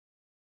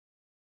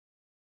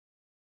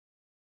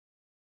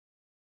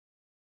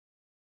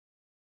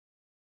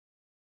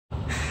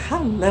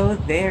Hello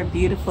there,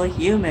 beautiful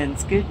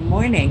humans. Good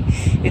morning.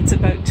 It's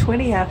about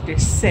 20 after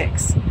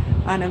 6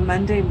 on a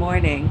Monday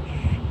morning,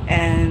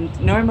 and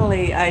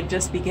normally I'd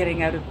just be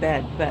getting out of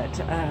bed, but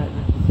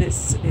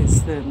this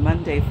is the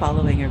Monday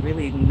following a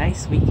really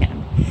nice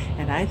weekend,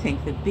 and I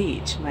think the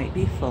beach might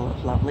be full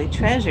of lovely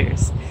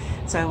treasures.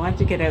 So I want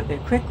to get out there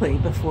quickly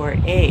before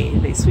A,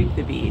 they sweep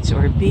the beach,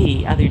 or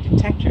B, other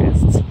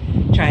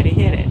detectorists try to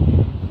hit it.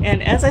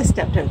 And as I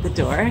stepped out the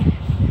door,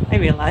 I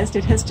realized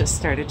it has just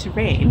started to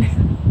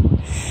rain.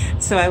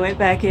 So I went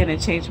back in and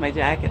changed my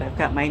jacket. I've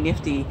got my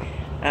nifty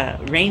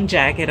rain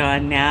jacket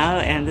on now,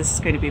 and this is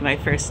going to be my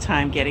first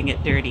time getting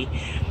it dirty.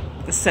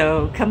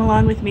 So come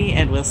along with me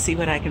and we'll see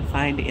what I can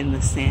find in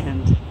the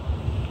sand.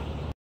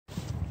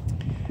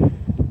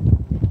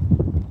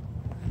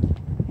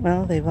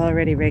 Well, they've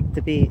already raked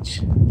the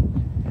beach.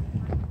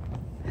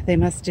 They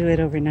must do it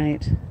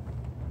overnight.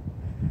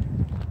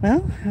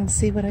 Well, I'll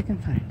see what I can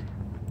find.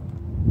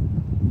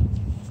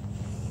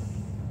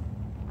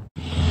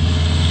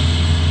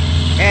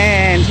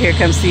 And here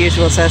comes the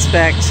usual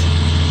suspect.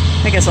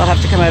 I guess I'll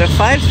have to come out at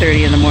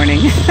 5:30 in the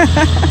morning.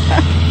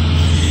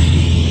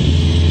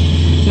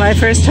 My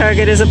first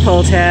target is a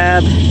pull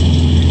tab.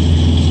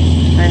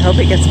 I hope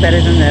it gets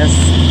better than this.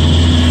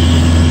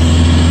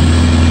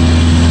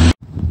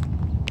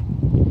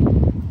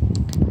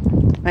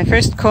 My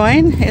first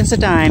coin is a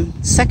dime.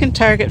 Second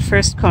target,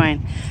 first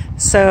coin.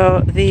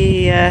 So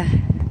the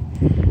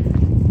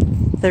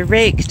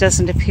rake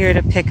doesn't appear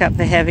to pick up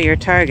the heavier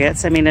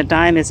targets. I mean, a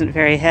dime isn't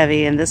very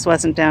heavy, and this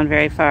wasn't down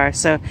very far,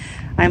 so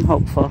I'm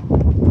hopeful.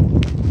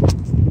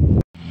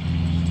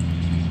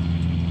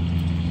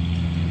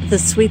 The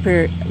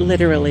sweeper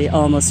literally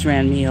almost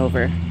ran me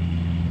over.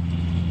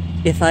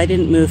 If I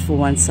didn't move for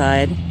one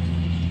side,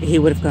 he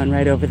would have gone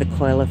right over the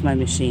coil of my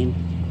machine.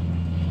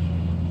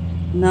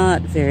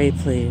 Not very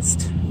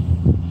pleased.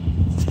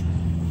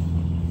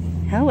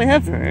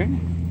 However,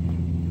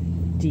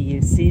 do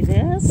you see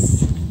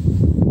this?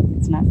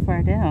 It's not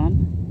far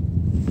down.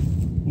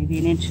 Maybe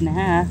an inch and a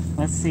half.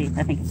 Let's see.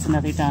 I think it's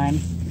another dime.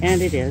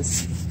 And it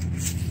is.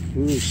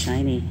 Ooh,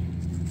 shiny.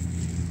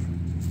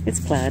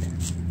 It's plaid.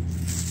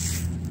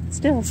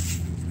 Still.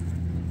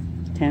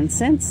 10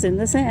 cents in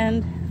the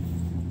sand.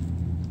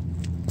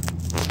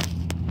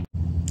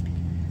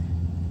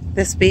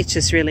 This beach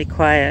is really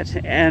quiet,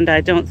 and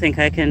I don't think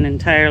I can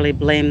entirely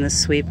blame the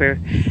sweeper.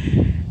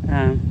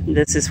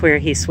 This is where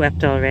he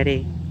swept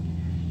already.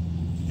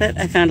 But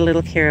I found a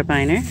little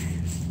carabiner,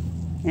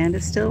 and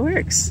it still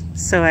works.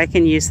 So I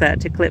can use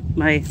that to clip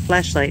my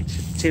flashlight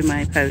to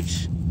my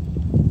pouch.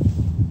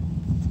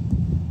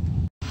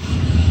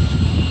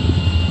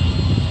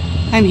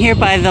 I'm here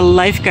by the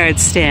lifeguard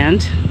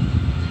stand,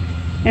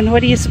 and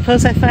what do you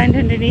suppose I find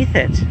underneath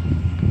it?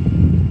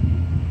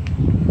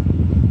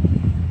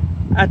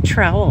 A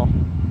trowel.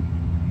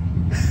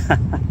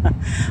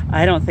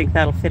 I don't think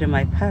that'll fit in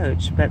my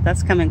pouch, but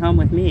that's coming home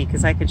with me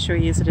because I could sure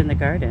use it in the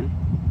garden.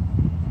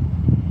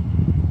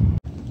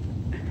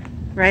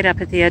 Right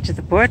up at the edge of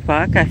the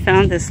boardwalk, I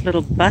found this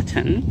little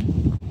button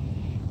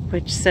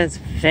which says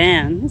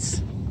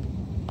Vans.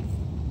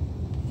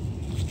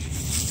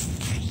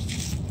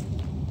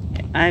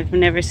 I've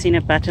never seen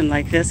a button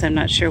like this. I'm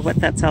not sure what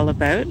that's all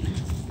about,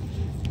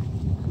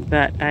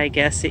 but I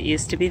guess it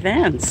used to be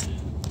Vans.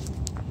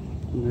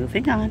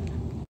 Moving on.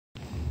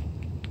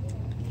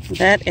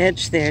 That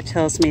edge there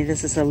tells me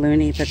this is a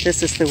loonie, but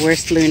this is the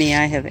worst loonie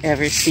I have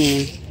ever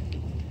seen.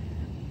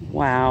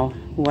 Wow,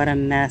 what a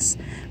mess.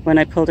 When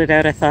I pulled it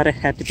out, I thought it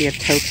had to be a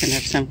token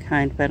of some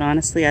kind, but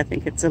honestly, I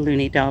think it's a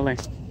loonie dollar.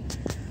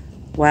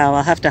 Wow,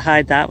 I'll have to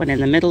hide that one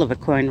in the middle of a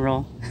coin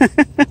roll.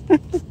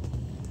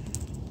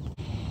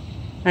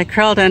 I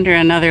crawled under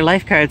another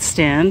lifeguard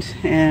stand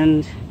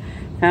and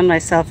found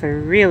myself a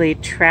really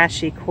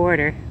trashy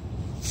quarter.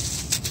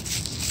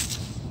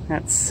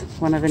 That's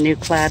one of the new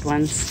clad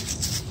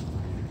ones.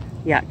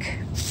 Yuck.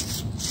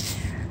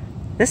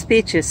 This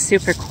beach is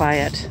super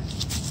quiet.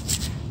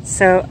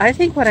 So I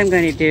think what I'm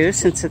going to do,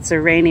 since it's a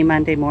rainy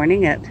Monday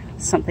morning at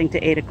something to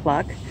 8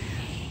 o'clock,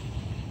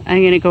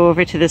 I'm going to go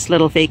over to this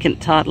little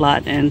vacant tot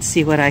lot and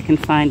see what I can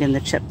find in the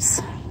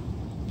chips.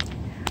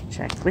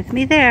 Check with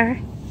me there.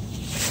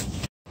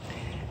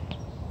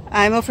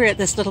 I'm over at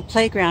this little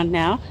playground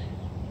now,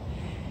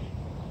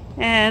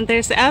 and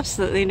there's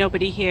absolutely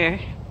nobody here.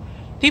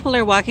 People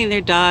are walking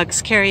their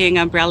dogs, carrying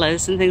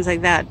umbrellas and things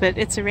like that, but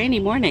it's a rainy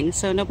morning,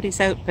 so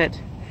nobody's out but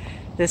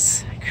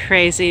this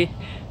crazy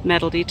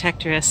metal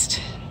detectorist.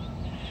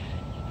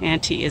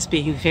 Antie is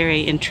being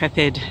very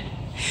intrepid.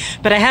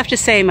 But I have to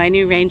say, my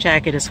new rain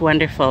jacket is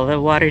wonderful. The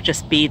water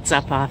just beads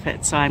up off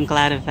it, so I'm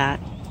glad of that.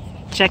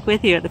 Check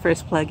with you at the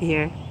first plug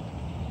here.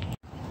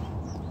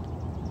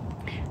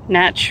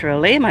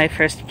 Naturally, my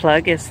first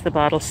plug is the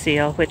bottle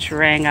seal, which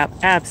rang up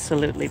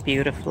absolutely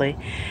beautifully.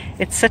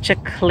 It's such a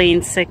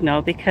clean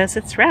signal because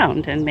it's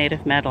round and made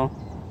of metal.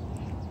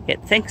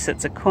 It thinks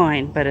it's a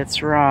coin, but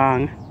it's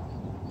wrong.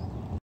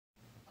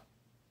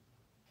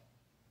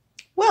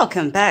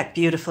 Welcome back,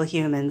 beautiful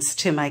humans,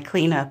 to my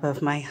cleanup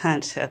of my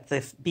hunt at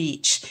the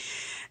beach.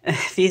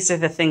 These are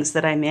the things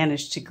that I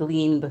managed to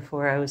glean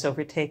before I was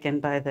overtaken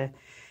by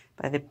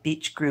the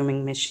beach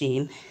grooming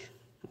machine.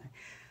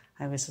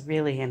 I was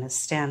really in a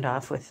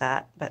standoff with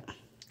that, but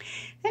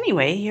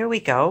anyway, here we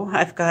go.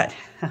 I've got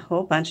a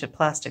whole bunch of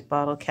plastic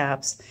bottle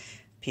caps,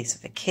 piece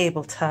of a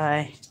cable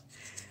tie,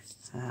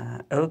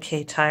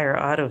 OK Tire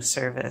Auto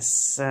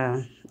Service.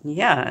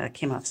 Yeah, it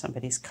came off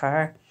somebody's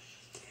car.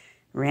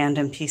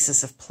 Random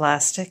pieces of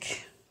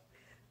plastic.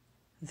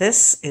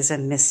 This is a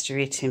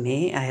mystery to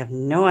me. I have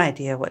no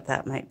idea what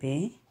that might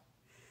be.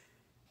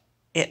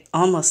 It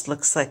almost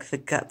looks like the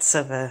guts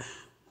of an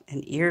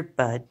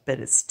earbud, but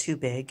it's too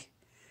big.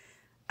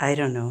 I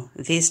don't know.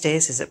 These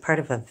days, is it part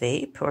of a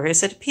vape or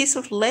is it a piece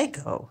of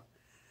Lego?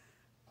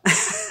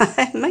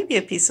 It might be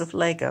a piece of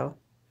Lego.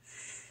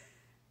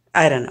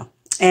 I don't know.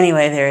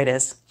 Anyway, there it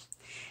is.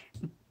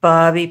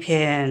 Bobby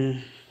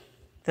pin.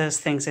 Those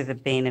things are the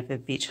bane of a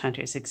beach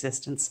hunter's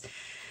existence.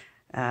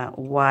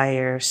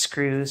 Wire,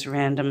 screws,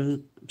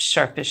 random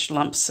sharpish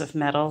lumps of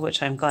metal,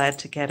 which I'm glad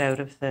to get out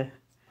of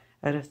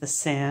the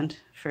sand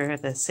for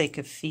the sake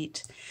of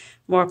feet.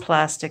 More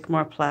plastic,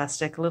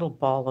 a little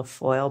ball of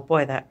foil.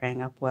 Boy, that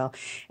rang up well.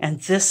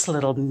 And this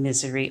little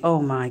misery,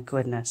 oh my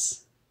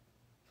goodness.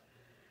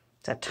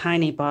 It's a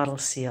tiny bottle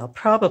seal,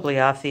 probably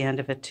off the end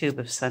of a tube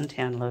of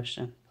suntan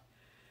lotion.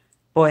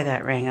 Boy,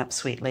 that rang up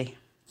sweetly.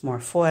 More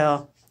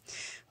foil,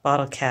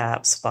 bottle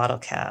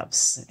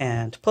caps,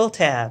 and pull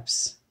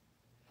tabs.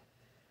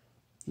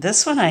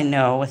 This one I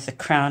know with the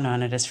crown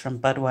on it is from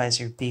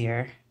Budweiser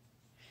beer.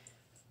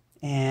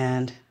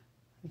 And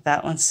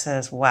that one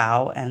says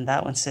wow, and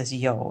that one says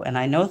yo. And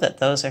I know that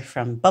those are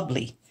from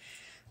bubbly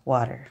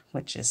water,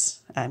 which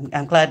is,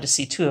 I'm glad to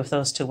see two of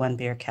those to one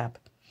beer cap.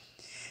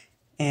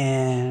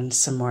 And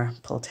some more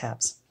pull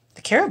tabs.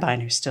 The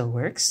carabiner still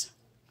works.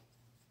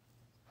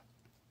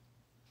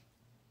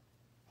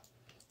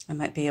 I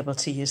might be able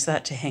to use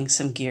that to hang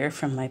some gear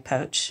from my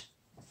pouch.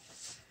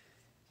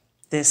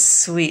 This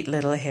sweet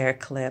little hair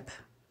clip.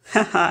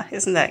 Haha,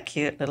 isn't that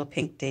cute? Little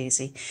pink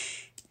daisy.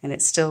 And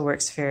it still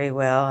works very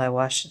well. I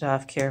washed it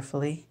off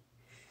carefully.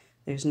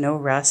 There's no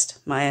rust.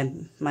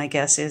 My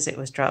guess is it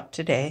was dropped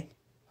today.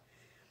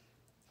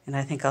 And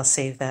I think I'll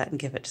save that and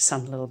give it to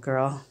some little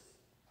girl.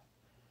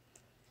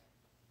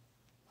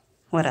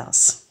 What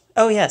else?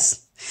 Oh,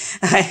 yes.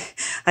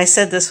 I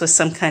said this was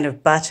some kind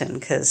of button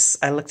because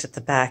I looked at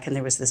the back and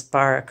there was this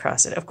bar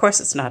across it. Of course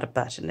it's not a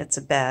button, it's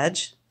a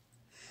badge.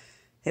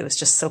 It was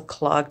just so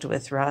clogged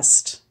with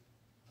rust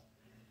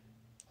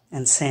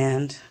and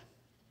sand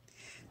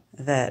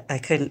that I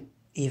couldn't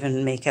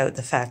even make out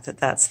the fact that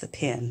that's the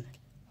pin.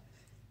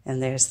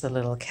 And there's the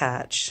little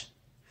catch.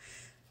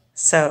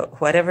 So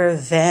whatever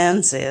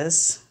Vans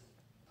is,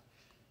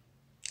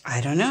 I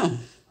don't know.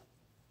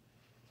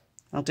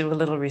 I'll do a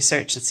little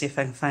research and see if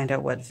I can find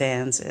out what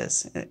Vans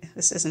is.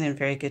 This isn't in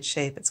very good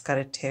shape. It's got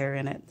a tear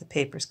in it. The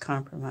paper's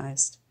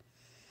compromised.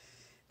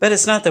 But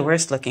it's not the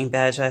worst looking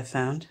badge I've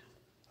found.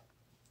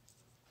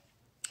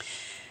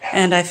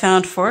 And I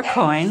found 4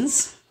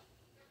 coins.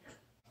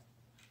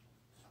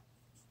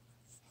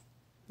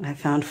 I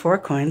found 4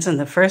 coins, and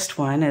the first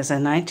one is a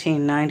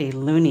 1990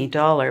 loony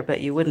dollar,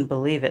 but you wouldn't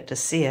believe it to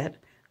see it.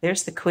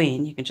 There's the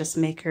Queen. You can just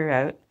make her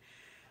out.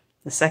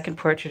 The second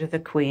portrait of the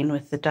Queen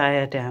with the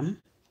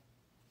diadem.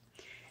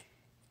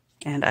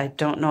 And I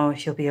don't know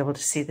if you'll be able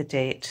to see the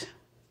date.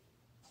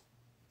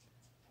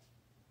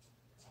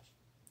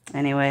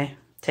 Anyway,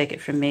 take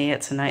it from me,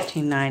 it's a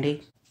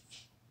 1990.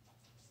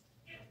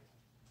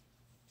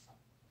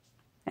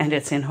 And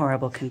it's in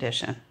horrible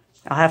condition.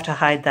 I'll have to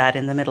hide that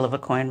in the middle of a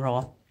coin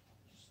roll.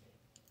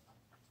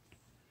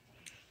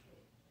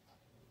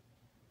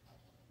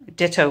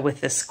 Ditto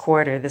with this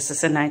quarter. This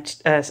is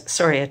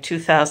a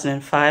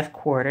 2005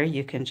 quarter.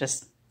 You can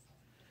just,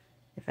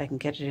 if I can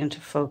get it into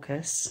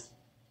focus.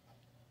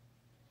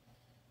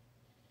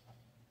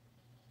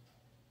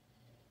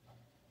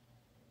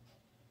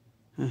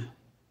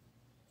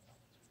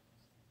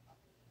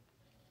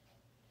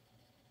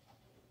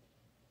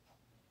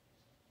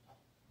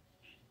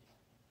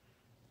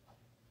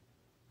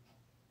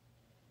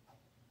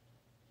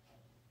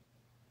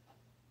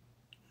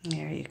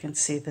 There you can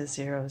see the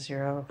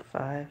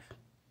 005.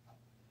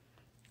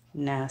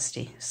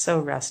 Nasty, so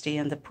rusty.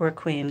 And the poor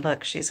Queen,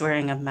 look, she's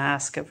wearing a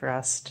mask of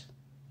rust.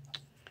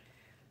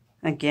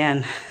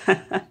 Again,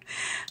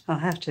 I'll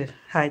have to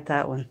hide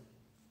that one.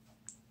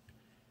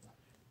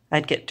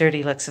 I'd get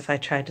dirty looks if I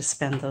tried to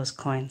spend those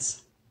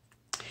coins.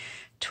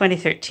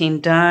 2013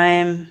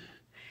 dime.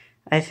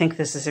 I think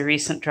this is a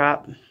recent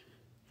drop.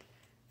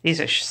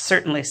 These are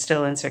certainly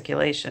still in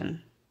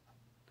circulation.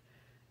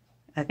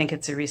 I think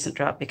it's a recent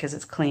drop because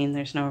it's clean.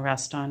 There's no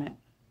rust on it.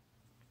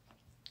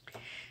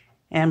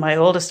 And my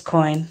oldest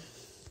coin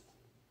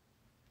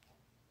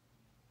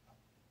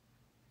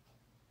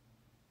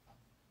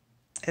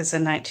is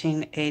a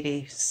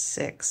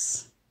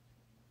 1986.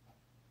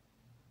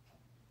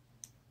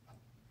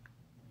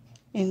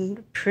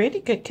 In pretty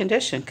good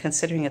condition,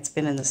 considering it's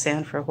been in the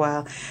sand for a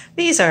while.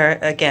 These are,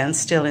 again,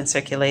 still in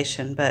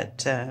circulation,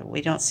 but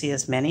we don't see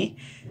as many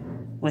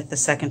with the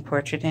second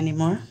portrait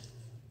anymore.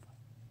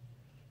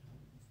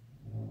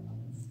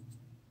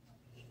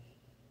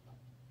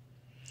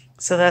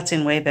 So that's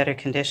in way better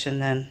condition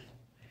than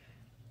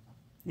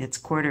its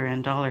quarter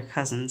and dollar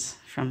cousins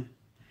from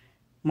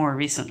more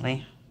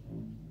recently.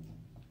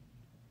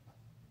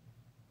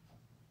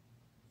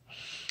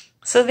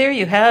 So there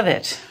you have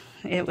it.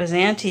 It was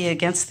Antie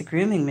against the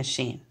grooming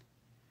machine.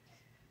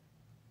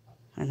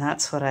 And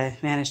that's what I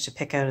managed to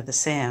pick out of the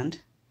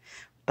sand.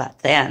 But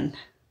then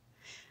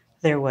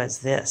there was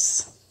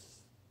this.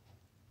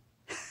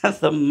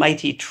 The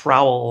mighty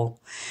trowel.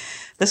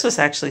 This was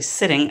actually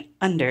sitting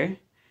under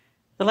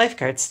the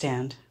lifeguard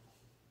stand.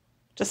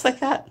 Just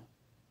like that.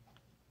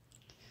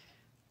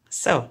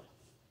 So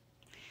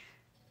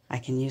I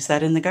can use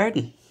that in the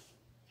garden.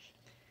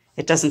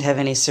 It doesn't have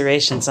any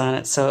serrations on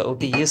it, so it will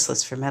be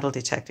useless for metal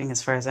detecting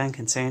as far as I'm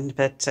concerned,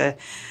 but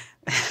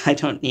I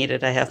don't need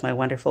it. I have my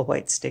wonderful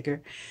white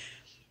sticker.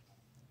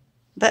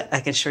 But I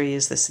can sure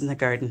use this in the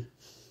garden.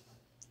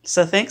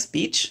 So thanks,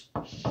 beach.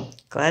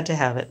 Glad to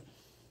have it.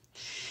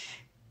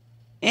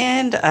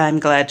 And I'm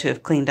glad to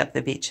have cleaned up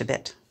the beach a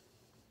bit.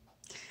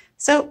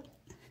 So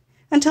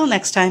until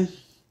next time,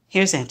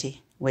 here's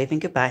Auntie waving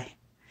goodbye,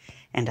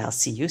 and I'll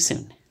see you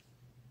soon.